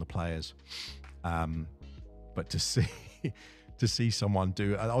frustrating from the players. But to see someone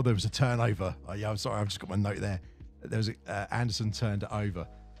do, there was a turnover. I'm sorry, I've just got my note there. There was Anderson turned it over.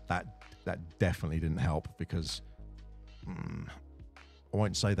 That definitely didn't help because I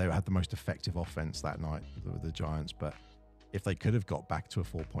won't say they had the most effective offense that night, the Giants, but if they could have got back to a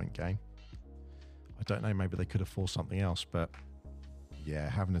 4-point game, I don't know, maybe they could have forced something else, but yeah,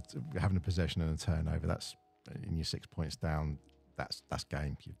 having a possession and a turnover, that's in your 6 points down, that's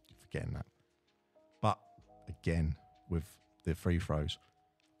game. You're forgetting that. But again, with the free throws,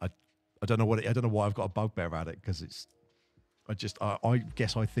 I don't know why I've got a bugbear about it, because I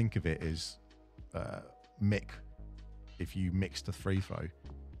guess I think of it as Mick. If you mixed a free throw,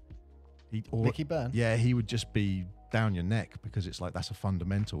 Mickey Byrne, yeah, he would just be down your neck, because it's like that's a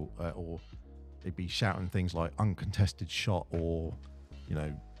fundamental, or they'd be shouting things like uncontested shot, or you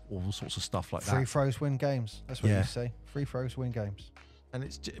know, all sorts of stuff like that. Free throws win games. That's what you say. Free throws win games. And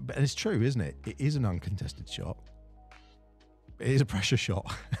it's true, isn't it? It is an uncontested shot. It is a pressure shot,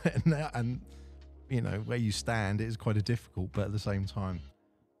 and you know where you stand is quite a difficult, but at the same time,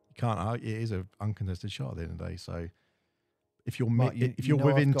 you can't. It is an uncontested shot at the end of the day. So if you're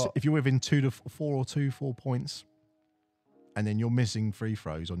within 2 to 4 or 4 points, and then you're missing free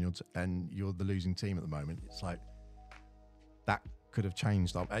throws on and you're the losing team at the moment, it's like that could have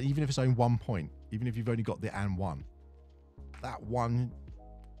changed up. And even if it's only 1 point, even if you've only got the and one, that one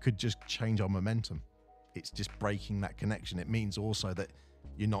could just change our momentum. It's just breaking that connection. It means also that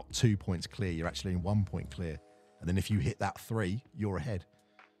you're not 2 points clear, you're actually in 1 point clear. And then if you hit that 3, you're ahead.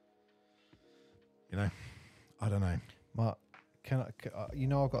 You know, I don't know. Mark, you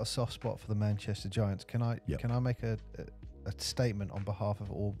know, I've got a soft spot for the Manchester Giants. Can I make a statement on behalf of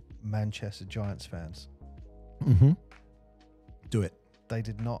all Manchester Giants fans? Mm-hmm. Do it. They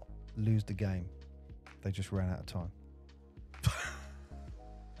did not lose the game. They just ran out of time.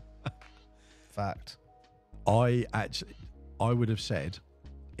 Fact. I would have said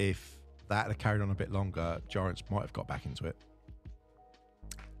if that had carried on a bit longer, Giants might have got back into it.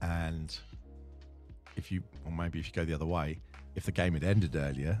 And maybe if you go the other way, if the game had ended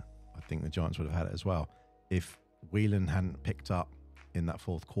earlier, I think the Giants would have had it as well. If Whelan hadn't picked up in that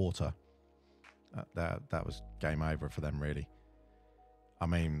fourth quarter, that was game over for them, really. I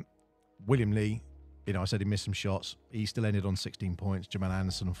mean, William Lee, you know, I said he missed some shots. He still ended on 16 points. Jamal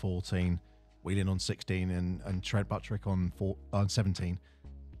Anderson on 14, Whelan on 16, and Trent Buttrick on 17.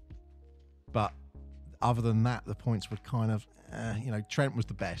 But other than that, the points were kind of, Trent was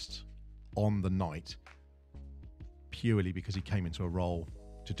the best on the night purely because he came into a role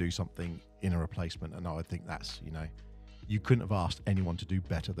to do something in a replacement. And I think that's, you couldn't have asked anyone to do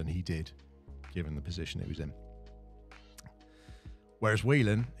better than he did given the position he was in. Whereas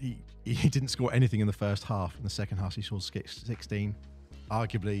Whelan, he didn't score anything in the first half. In the second half, he scored 16.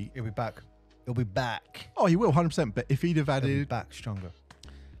 Arguably... He'll be back. He'll be back. Oh, he will, 100%. But if he'd have added... He'll be back stronger.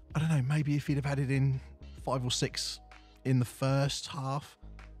 I don't know, maybe if he'd have added in 5 or 6 in the first half,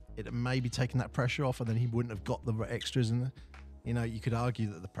 it'd have maybe taken that pressure off, and then he wouldn't have got the extras. And you could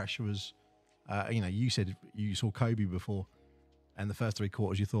argue that the pressure was... you said you saw Kobe before, and the first 3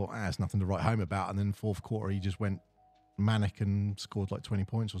 quarters you thought, it's nothing to write home about. And then fourth quarter, he just went manic and scored like 20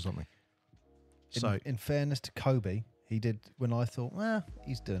 points or something. In fairness to Kobe, he did, when I thought,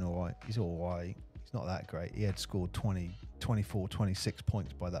 he's doing all right. He's all right. He's not that great. He had scored 20, 24, 26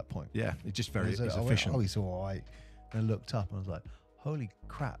 points by that point. Yeah, it's just very efficient. He's all right. And I looked up and I was like, holy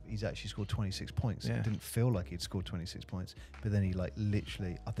crap, he's actually scored 26 points. Yeah. It didn't feel like he'd scored 26 points. But then he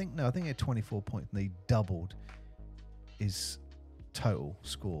literally, I think he had 24 points and he doubled his total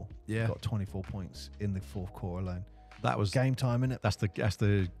score. Yeah. Got 24 points in the fourth quarter alone. That was game time, innit? That's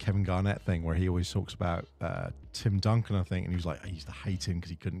the Kevin Garnett thing where he always talks about Tim Duncan, I think, and he was like, he used to hate him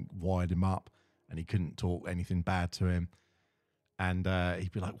because he couldn't wire him up and he couldn't talk anything bad to him. And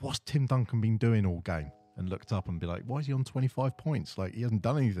he'd be like, what's Tim Duncan been doing all game? And looked up and be like, why is he on 25 points? Like, he hasn't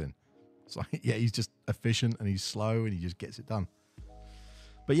done anything. It's like, yeah, he's just efficient and he's slow and he just gets it done.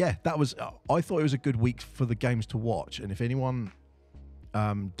 But yeah, I thought it was a good week for the games to watch. And if anyone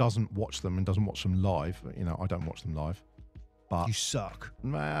doesn't watch them and doesn't watch them live, I don't watch them live. But you suck.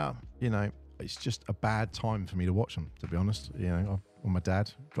 Well, it's just a bad time for me to watch them, to be honest. I'm my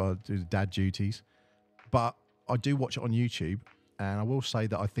dad, got to do the dad duties. But I do watch it on YouTube. And I will say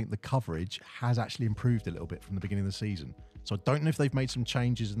that I think the coverage has actually improved a little bit from the beginning of the season. So I don't know if they've made some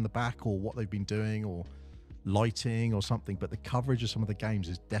changes in the back or what they've been doing or lighting or something, but the coverage of some of the games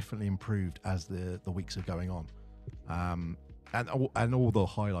has definitely improved as the weeks are going on. And all the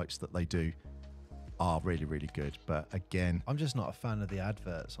highlights that they do are really, really good. But again... I'm just not a fan of the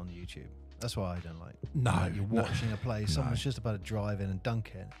adverts on YouTube. That's why I don't like... No. You're watching a play, someone's just about to drive in and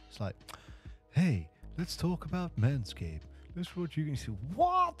dunk it. It's like, hey, let's talk about Manscaped. That's what you can see.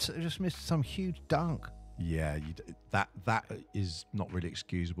 What? I just missed some huge dunk. Yeah, that is not really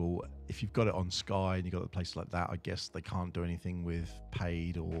excusable. If you've got it on Sky and you've got a place like that, I guess they can't do anything with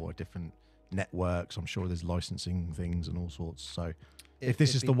paid or different networks. I'm sure there's licensing things and all sorts. So if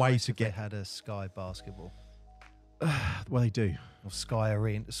this is the way to get... They had a Sky basketball. Well, they do. Or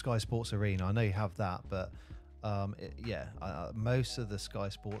Sky Sports Arena. I know you have that, but... most of the Sky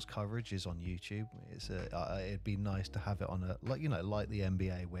Sports coverage is on YouTube. It'd be nice to have it on like the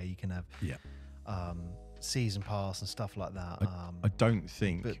NBA where you can have season pass and stuff like that. I don't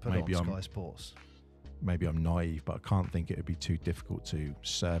think maybe on Sky Sports. Maybe I'm naive, but I can't think it would be too difficult to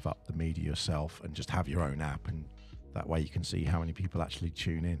serve up the media yourself and just have your own app, and that way you can see how many people actually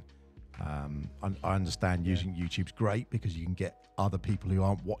tune in. I understand using YouTube's great because you can get other people who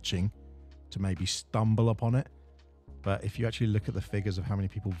aren't watching to maybe stumble upon it, but if you actually look at the figures of how many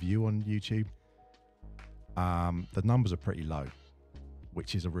people view on YouTube, the numbers are pretty low,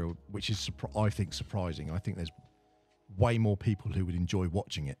 which is I think surprising. I think there's way more people who would enjoy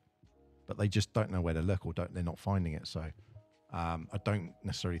watching it, but they just don't know where to look or they're not finding it. So I don't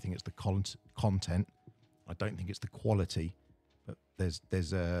necessarily think it's the content. I don't think it's the quality, but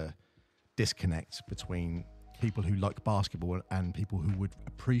there's a disconnect between people who like basketball and people who would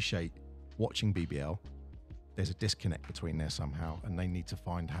appreciate watching BBL there's a disconnect between there somehow, and they need to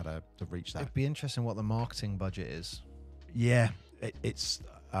find how to reach that. It'd be interesting what the marketing budget is. Yeah, it's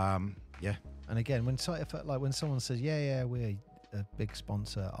yeah. And again, when someone says, yeah, we're a big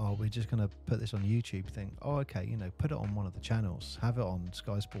sponsor, we're just going to put this on YouTube, think, okay, put it on one of the channels, have it on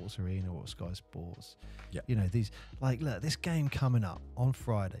Sky Sports Arena or Sky Sports. Yeah. These, look, this game coming up on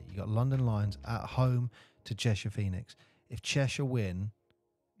Friday, you got London Lions at home to Cheshire Phoenix. If Cheshire win,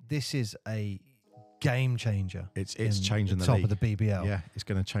 this is a game changer. It's changing the top league. of the BBL. Yeah, it's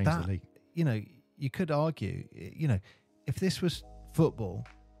going to change the league. You could argue, if this was football,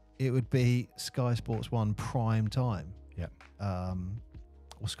 it would be Sky Sports 1 prime time. Yeah.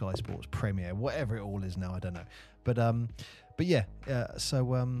 Or Sky Sports Premier, whatever it all is now, I don't know. But yeah. There's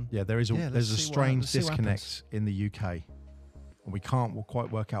a strange disconnect in the UK, and we can't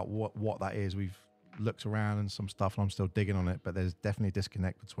quite work out what that is. We've looked around and some stuff, and I'm still digging on it. But there's definitely a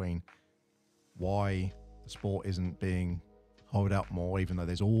disconnect between why the sport isn't being held out more, even though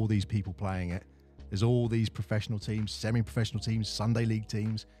there's all these people playing it. There's all these professional teams, semi-professional teams, Sunday league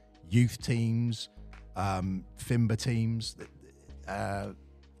teams, youth teams, FIBA teams,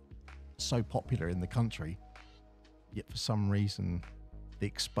 so popular in the country, yet for some reason the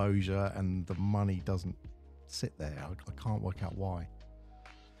exposure and the money doesn't sit there. I can't work out why.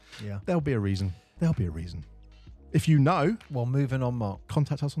 Yeah, there'll be a reason. If you know, well, moving on, Mark,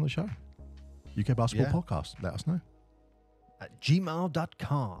 contact us on the show. UK Basketball Podcast. Let us know at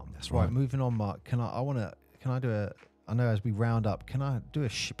gmail.com. That's right. right. Moving on, Mark. Can I do I know as we round up, can I do a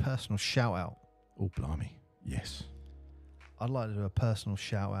personal shout out? Oh, blimey. Yes. I'd like to do a personal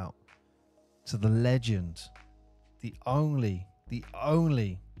shout out to the legend, the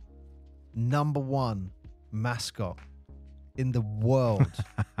only number one mascot in the world,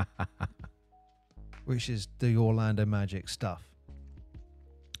 which is the Orlando Magic Stuff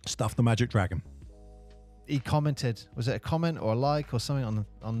the Magic Dragon. He commented, was it a comment or a like or something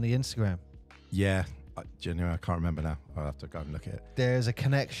on the Instagram? Yeah. Genuinely, I can't remember now. I'll have to go and look at it. There's a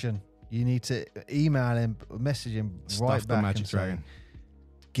connection. You need to email him, message him right back, Magic Dragon. Say,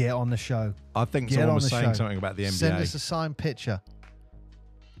 get on the show. I think someone was saying something about the NBA. Send us a signed picture.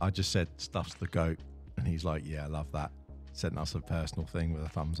 I just said Stuff's the GOAT, and he's like, yeah, I love that. Sent us a personal thing with a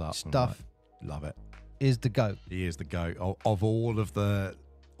thumbs up. Stuff, love it. Is the GOAT. He is the GOAT of all the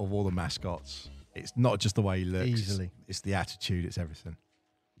mascots. It's not just the way he looks. Easily. It's the attitude. It's everything.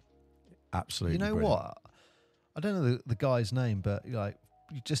 Absolutely. You know brilliant. what? I don't know the guy's name, but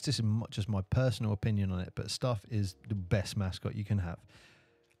this is just my personal opinion on it. But Stuff is the best mascot you can have.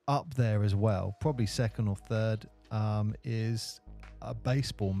 Up there as well, probably second or third, is a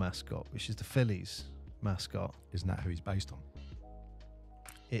baseball mascot, which is the Phillies mascot. Isn't that who he's based on?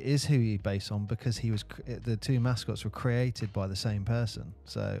 It is who he's based on because the two mascots were created by the same person.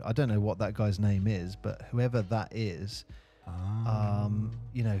 So I don't know what that guy's name is, but whoever that is,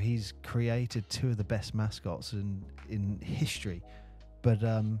 he's created two of the best mascots in history. But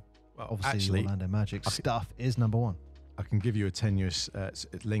obviously, actually, the Orlando Magic Stuff is number one. I can give you a tenuous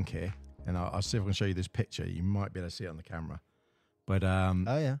link here, and I'll see if I can show you this picture. You might be able to see it on the camera. But oh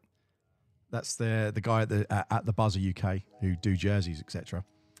yeah, that's the guy at the Buzzer UK who do jerseys, etc.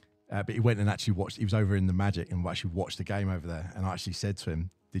 But he went and actually watched. He was over in the Magic and actually watched the game over there. And I actually said to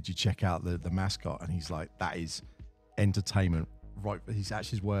him, "Did you check out the mascot?" And he's like, "That is entertainment." Right,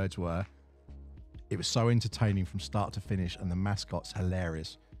 his words were, "It was so entertaining from start to finish, and the mascot's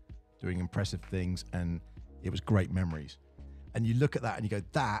hilarious, doing impressive things, and it was great memories." And you look at that and you go,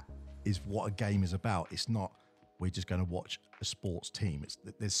 "That is what a game is about. It's not we're just going to watch a sports team.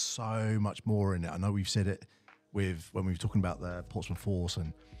 There's so much more in it." I know we've said it when we were talking about the Portsmouth Force,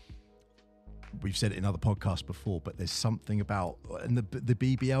 and we've said it in other podcasts before, but there's something about, and the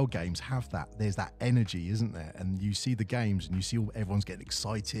BBL games have that. There's that energy, isn't there? And you see the games and you see everyone's getting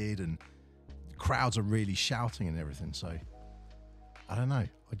excited and crowds are really shouting and everything. So I don't know.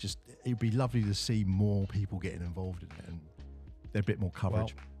 It'd be lovely to see more people getting involved in it and there's a bit more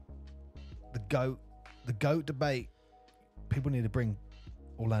coverage. Well, the GOAT debate, people need to bring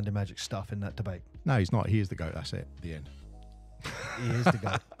Orlando Magic Stuff in that debate. No, he's not. He is the GOAT. That's it. The end. He is the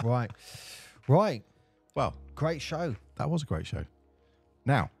GOAT. Right. Well, great show. That was a great show.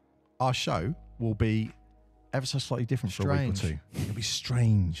 Now, our show will be ever so slightly different for a week or two. It'll be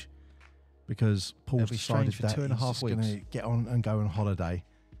strange because Paul's decided that he's just going to get on and go on holiday.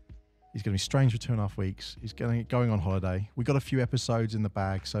 He's going to be strange for 2.5 weeks. He's going on holiday. We've got a few episodes in the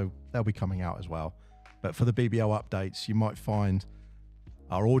bag, so they'll be coming out as well. But for the BBL updates, you might find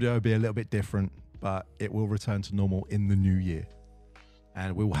our audio will be a little bit different, but it will return to normal in the new year.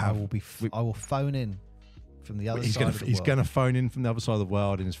 And we will have. I will phone in from the other side of the world. He's going to phone in from the other side of the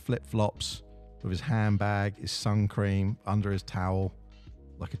world in his flip flops, with his handbag, his sun cream, under his towel,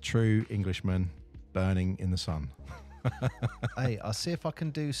 like a true Englishman burning in the sun. Hey, I'll see if I can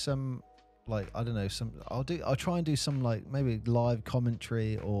do some, like, I don't know, I'll try and do some, like, maybe live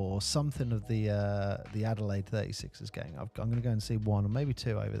commentary or something of the Adelaide 36ers game. I'm going to go and see one or maybe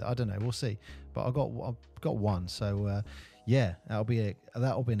two over there. I don't know, we'll see. But I've got one, so yeah, that'll be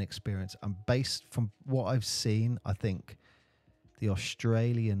an experience. And based from what I've seen, I think the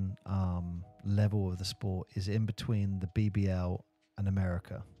Australian level of the sport is in between the BBL and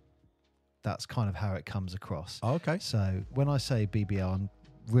America. That's kind of how it comes across. Oh, okay. So when I say BBL, I'm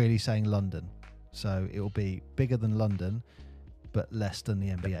really saying London. So it will be bigger than London, but less than the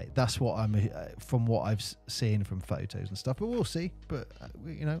NBA. That's what I'm from what I've seen from photos and stuff. But we'll see. But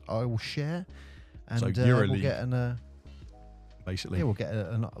you know, I will share, and So we'll get an basically, yeah, we'll get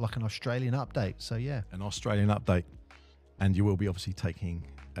like an Australian update. So yeah, an Australian update, and you will be obviously taking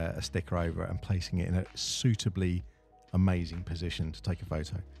a sticker over and placing it in a suitably amazing position to take a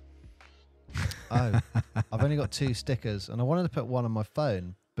photo. Oh, I've only got 2 stickers, and I wanted to put one on my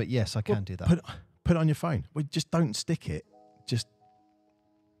phone. But yes, I can do that. Put it on your phone. Well, just don't stick it. Just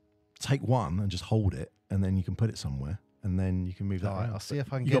take one and just hold it, and then you can put it somewhere, and then you can move that All right, around. I'll see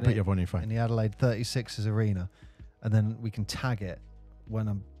if I can You get got to put it it on your phone in the Adelaide 36ers arena, and then we can tag it when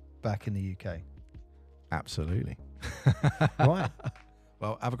I'm back in the UK. Absolutely. Right.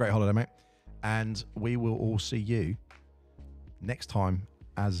 Well, have a great holiday, mate, and we will all see you next time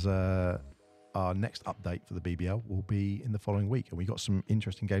as our next update for the BBL will be in the following week. And we got some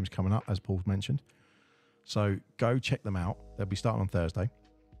interesting games coming up, as Paul mentioned. So go check them out. They'll be starting on Thursday.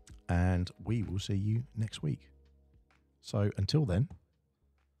 And we will see you next week. So until then,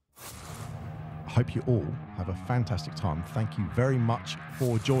 I hope you all have a fantastic time. Thank you very much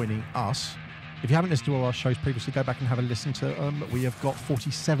for joining us. If you haven't listened to all our shows previously, go back and have a listen to them. We have got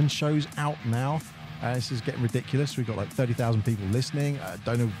 47 shows out now. This is getting ridiculous. We've got like 30,000 people listening.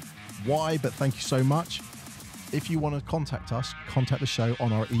 Don't know why, but thank you so much. If you want to contact us, contact the show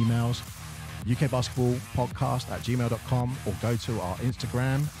on our emails, ukbasketballpodcast@gmail.com, or go to our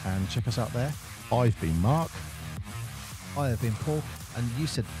Instagram and check us out there. I've been Mark. I have been Paul, and you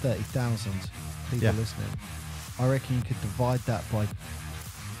said 30,000 people listening. I reckon you could divide that by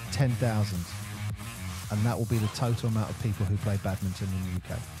 10,000, and that will be the total amount of people who play badminton in the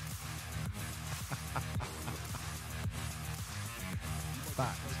UK.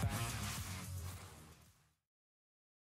 Fact.